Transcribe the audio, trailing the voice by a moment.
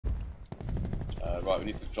Right, we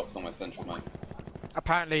need to drop somewhere central, mate.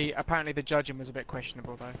 Apparently the judging was a bit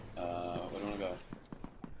questionable though. Where do you want to go?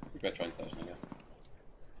 We go train station, I guess.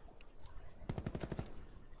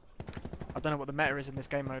 I don't know what the meta is in this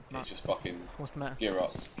game mode. It's just fucking what's the meta? gear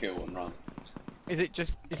up, kill and run. Is it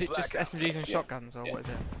just SMGs and shotguns or what is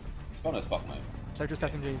it? It's fun as fuck, mate. So just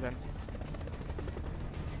SMGs then.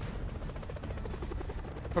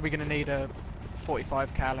 Probably gonna need a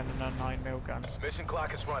 45 cal and a 9mm gun. Mission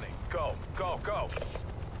clock is running. Go, go, go.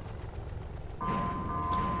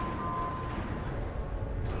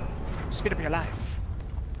 Speed up your life.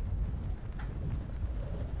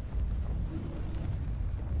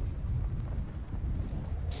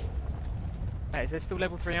 Hey, is there still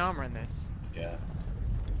level 3 armor in this? Yeah.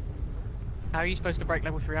 How are you supposed to break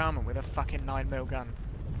level 3 armor with a fucking 9mm gun?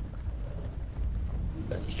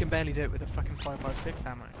 You can barely do it with a fucking 5.56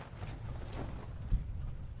 ammo.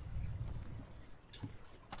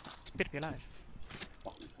 Speed up your life.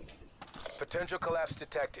 Potential collapse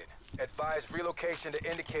detected. Advise relocation to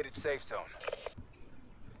indicated safe zone.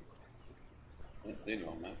 I didn't see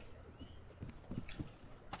anyone, mate.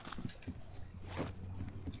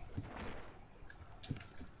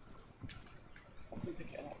 I can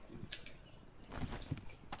pick it up.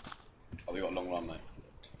 Oh, we got a long run, mate.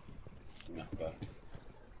 We have to go.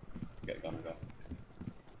 Get the gun and go.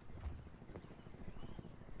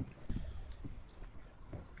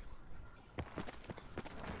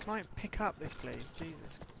 Can I pick up this, please?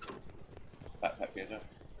 Jesus. Backpack gear, Jack.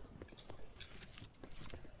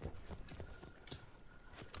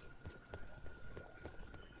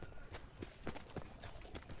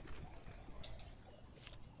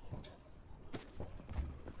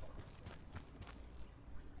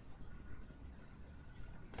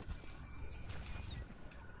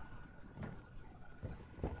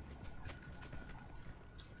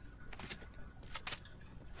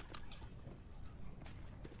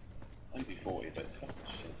 MP40, but it's fucking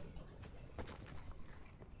shit.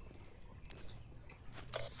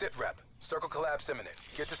 Sit rep. Circle collapse imminent.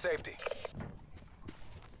 Get to safety.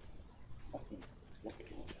 Fucking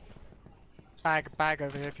rocket launcher. Bag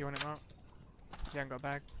over here if you want it, Mark. You haven't got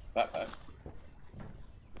a bag. Backpack?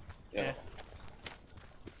 Yeah.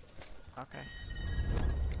 Okay.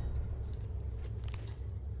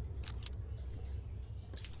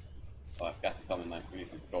 Alright, gas is coming, mate. We need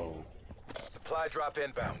some gold. Supply drop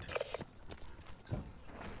inbound.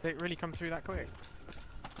 Did it really come through that quick?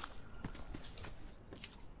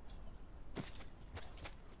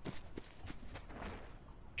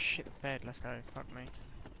 Shit, bed, let's go. Fuck me.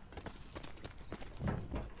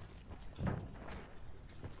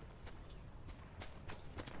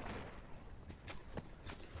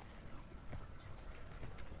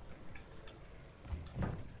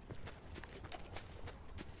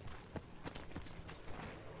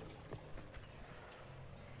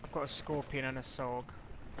 I've got a scorpion and a SOG.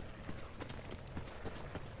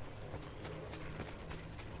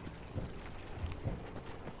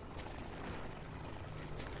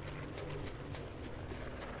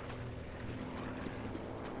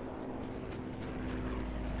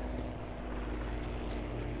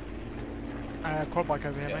 Quad bike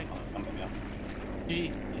over here, Yeah, mate. I'm coming up.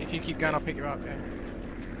 If you keep going, I'll pick you up, yeah.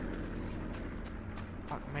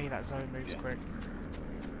 Fuck me, that zone moves quick.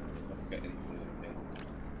 Let's get into here.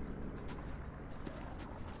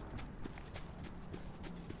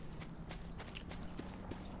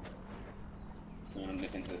 So I'm gonna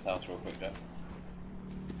nip into this house real quick, Jack.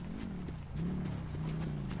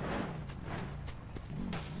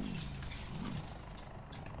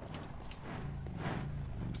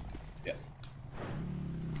 Yep.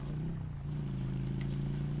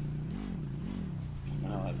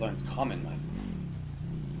 Oh, that zone's coming, mate.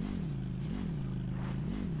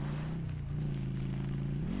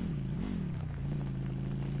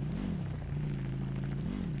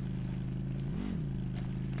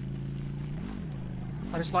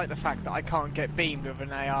 I just like the fact that I can't get beamed with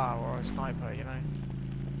an AR or a sniper, you know?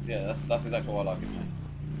 Yeah, that's exactly why I like it, mate.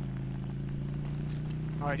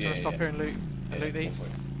 Alright, do you want to stop here and loot these?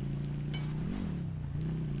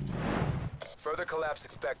 Further collapse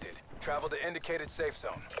expected. Travel to indicated safe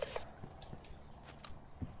zone.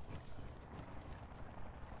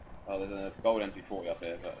 Oh, there's a gold MP40 up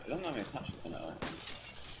here, but it doesn't have any attachments on it, right?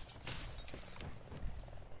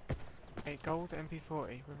 A gold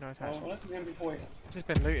MP40 with no Oh, attachment. well, this is the MP40. This has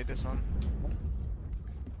been looted, this one.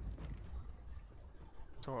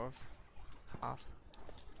 Sort of. Half.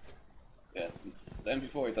 Yeah, the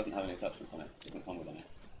MP40 doesn't have any attachments on it. It doesn't come with any.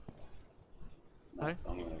 No, No? so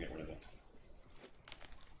I'm going to get rid of it.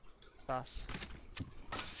 Thus.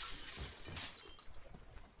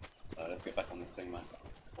 Let's get back on this thing, man.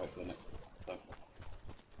 Wait for the next cycle.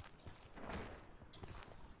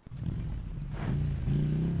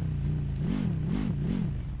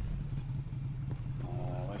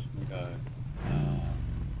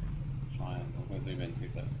 gonna zoom in 2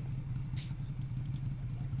 seconds.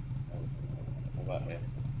 What about here?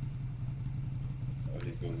 What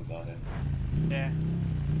these buildings are here? Yeah.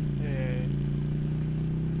 Yeah.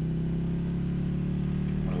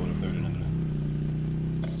 I want to food in a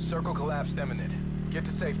minute. Circle collapse imminent. Get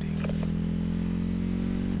to safety.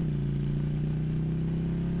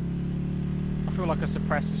 I feel like a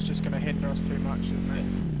suppressor's just going to hinder us too much, isn't it?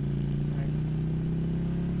 Yes.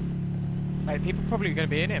 Mate, people probably going to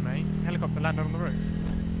be in here, mate. Helicopter landed on the roof.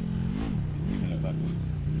 You can look backwards.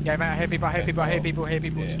 Yeah, mate, I hear people, I hear people, I hear people, I hear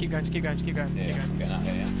people. Yeah. Just keep going, just keep going, just keep going, Yeah, keep I'm going. getting out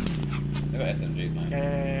here, yeah. They've got SMGs, mate.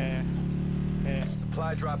 Yeah.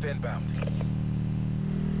 Supply drop inbound.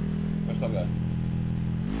 Where's that go?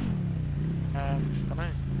 Don't know.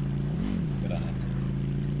 Go down there.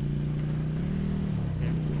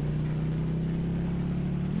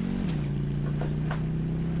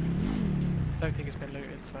 Don't think it's been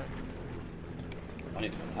looted, so. I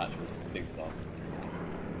need some attachments, big stuff.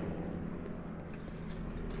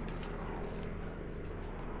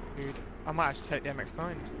 Dude, I might actually take the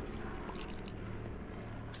MX-9.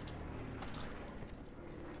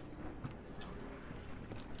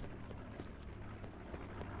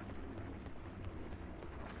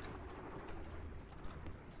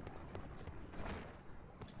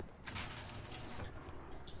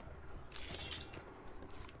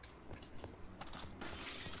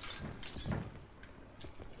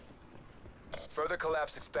 Further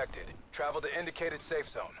collapse expected. Travel to indicated safe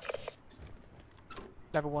zone.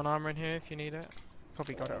 Level 1 armor in here if you need it.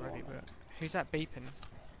 Probably got it already, but who's that beeping?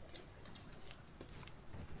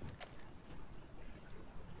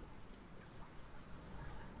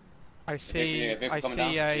 I see. Yeah, I coming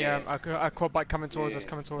see down. a quad bike coming towards Yeah, us.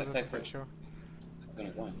 Coming towards us. stay I'm pretty still. sure. He's on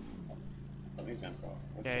his own. I think he's going fast.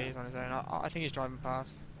 Where's Yeah, he he's on his own. I think he's driving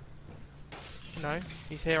past. No,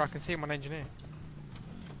 he's here. I can see him on engineer.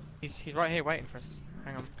 He's right here waiting for us.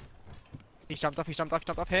 Hang on. He's jumped off. He's jumped off.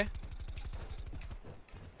 Jumped off here.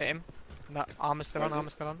 Hit him. No, armor's still Where on. is he?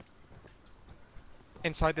 Armor's still on.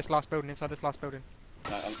 Inside this last building. Inside this last building.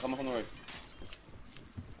 No, I'm coming from the roof.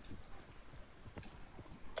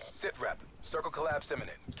 Sit rep. Circle collapse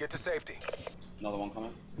imminent. Get to safety. Another one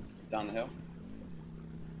coming. Down the hill.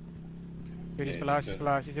 Dude, he's Yeah, below us. he's He's good.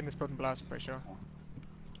 below us. He's in this building below us. I'm pretty sure.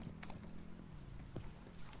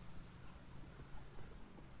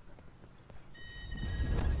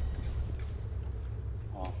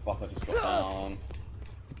 Oh fuck, I just dropped down.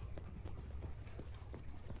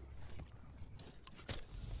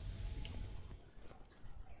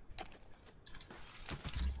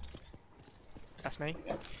 That's me.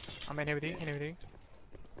 Yeah. I'm in here with you. In here with you.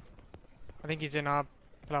 I think he's in our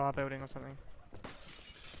below our building or something.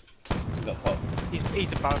 He's up top.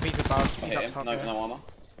 He's above. He's above. I He's hit up him. top. No, Yeah. no armor.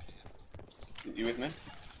 You with me?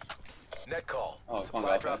 Net call. Oh, it's Supply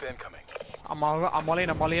gone drop back. incoming. I'm all in.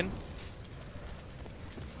 I'm all in.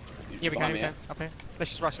 Yeah, we Behind can. me, Up here.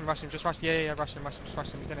 Let's just rush him. Rush him. Just rush. Yeah. Rush him. Just rush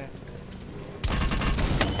him. He's in here.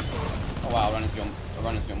 Oh wow, I ran into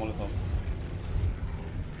your Molotov.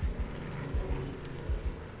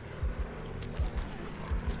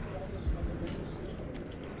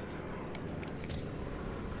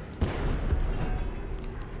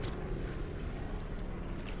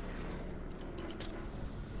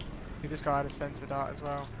 Dude, this guy had a sensor dart as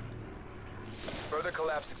well. Further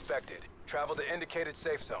collapse expected. Travel to indicated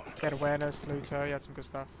safe zone. He had awareness, Luto. He had some good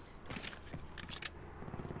stuff.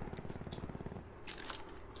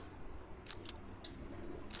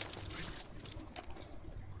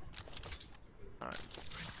 Alright.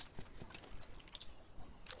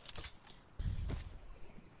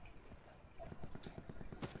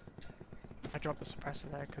 I dropped the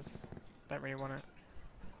suppressor there because I don't really want it.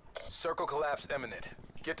 Circle collapse imminent.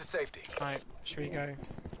 Get to safety. Alright, should we go?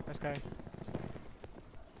 Let's go.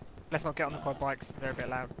 Let's not get on the quad bikes, they're a bit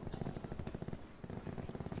loud.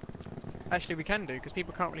 Actually, we can do, because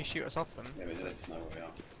people can't really shoot us off them. Yeah, but they just know where we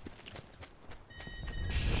are.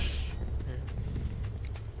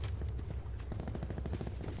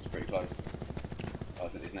 This is pretty close. I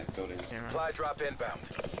was at these next buildings. Yeah, right. Supply drop inbound.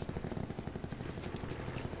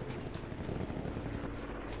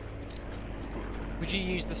 Would you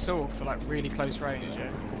use the sword for like really close range,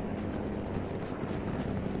 yeah?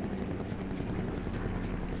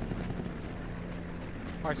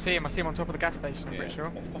 Oh, I see him on top of the gas station, I'm pretty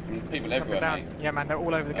sure. There's fucking people Up and everywhere, down. mate. Yeah man, they're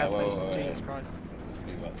all over the gas station, whoa, Jesus Christ. Just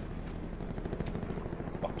think about this.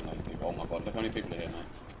 There's fucking loads of people. Oh my god, look how many people are here,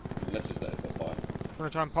 mate. Let's just let us go fire.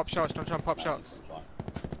 Wanna try and pop shots, wanna try and pop Nah, shots? it's fine.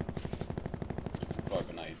 Throw a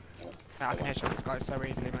grenade. Nah, I can headshot this guy so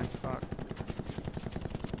easily, man, fuck.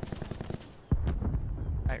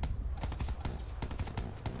 Hey.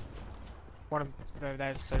 One of them,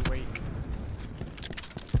 they're so weak.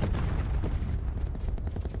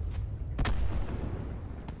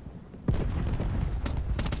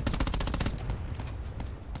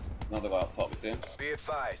 another guy up top, you see him? Be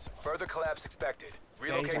advised, further collapse expected. he's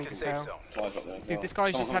Relocate to making safe tail. zone. Supply drop there as Dude, well. this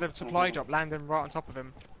guy's Come on, just come had on, a come on, supply come on. drop landing right on top of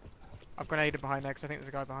him. I've grenaded behind there because I think there's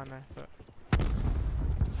a guy behind there, but...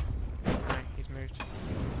 No, he's moved.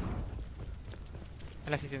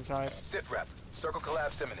 Unless he's inside. Sit rep. Circle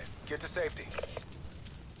collapse imminent. Get to safety.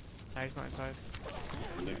 No, he's not inside.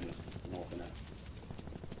 I'm leaving this north in there.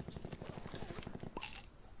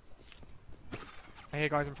 I hear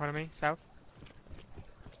guys in front of me, south.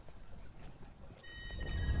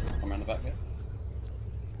 Come around the back here.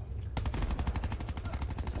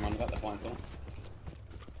 Come around the back, they're flying someone.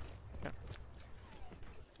 Yep.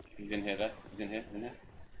 He's in here left, he's in here, he's in here.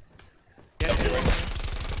 Yeah, Up here, right? yeah.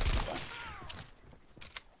 Fine.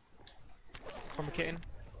 From the kitten.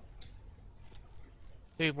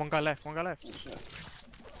 Dude, one guy left, one guy left. Oh shit.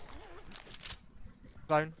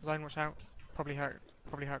 Zone, watch out. Probably hurt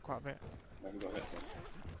quite a bit. Where have we got hit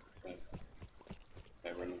to? Okay,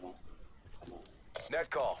 we're in the zone. Oh, nice. Net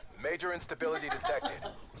call. Major instability detected.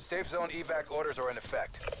 Safe zone evac orders are in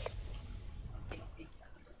effect.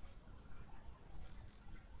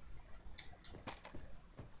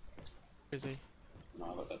 Busy. No,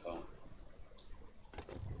 I got that silence.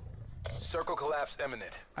 Circle collapse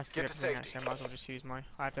imminent. I Get skipped to something safety. actually, I might as well just use my...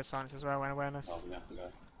 I have dead silence as well and awareness. Oh, we have to go.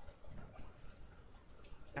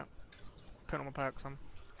 Putting all my perks on.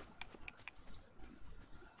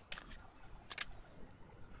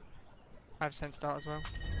 I have sense dart as well.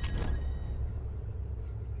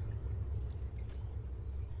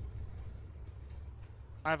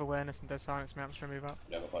 I have awareness and dead silence, mate. I'm just gonna move up.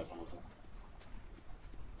 Yeah, I've got 5 pounds as well.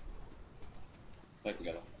 Stay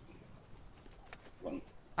together. One,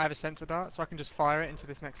 I have a sensor dart, so I can just fire it into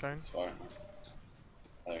this next zone. just fire it, man.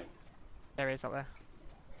 There he is. There he is up there.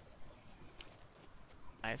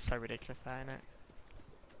 That is so ridiculous, that, isn't it?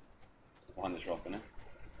 Behind this rock, innit?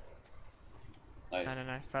 No,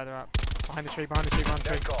 No, further up. Behind the tree, behind the tree, behind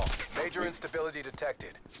the Net tree. call. Major instability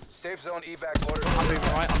detected. Safe zone evac orders. I'm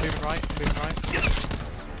moving right, I'm moving right, I'm moving right.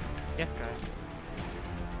 Yes, go.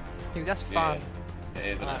 Dude, that's yeah, fun. it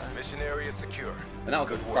is, I like innit? that. Mission area secure. And that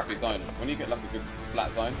was a crappy zone. When you get like a good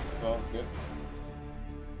flat zone as well, it's good.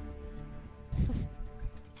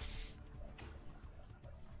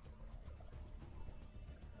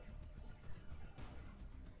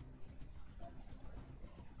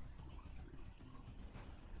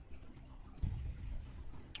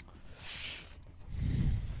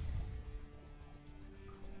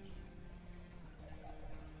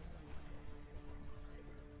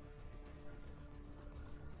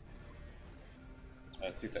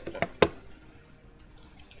 Two seconds, Jack.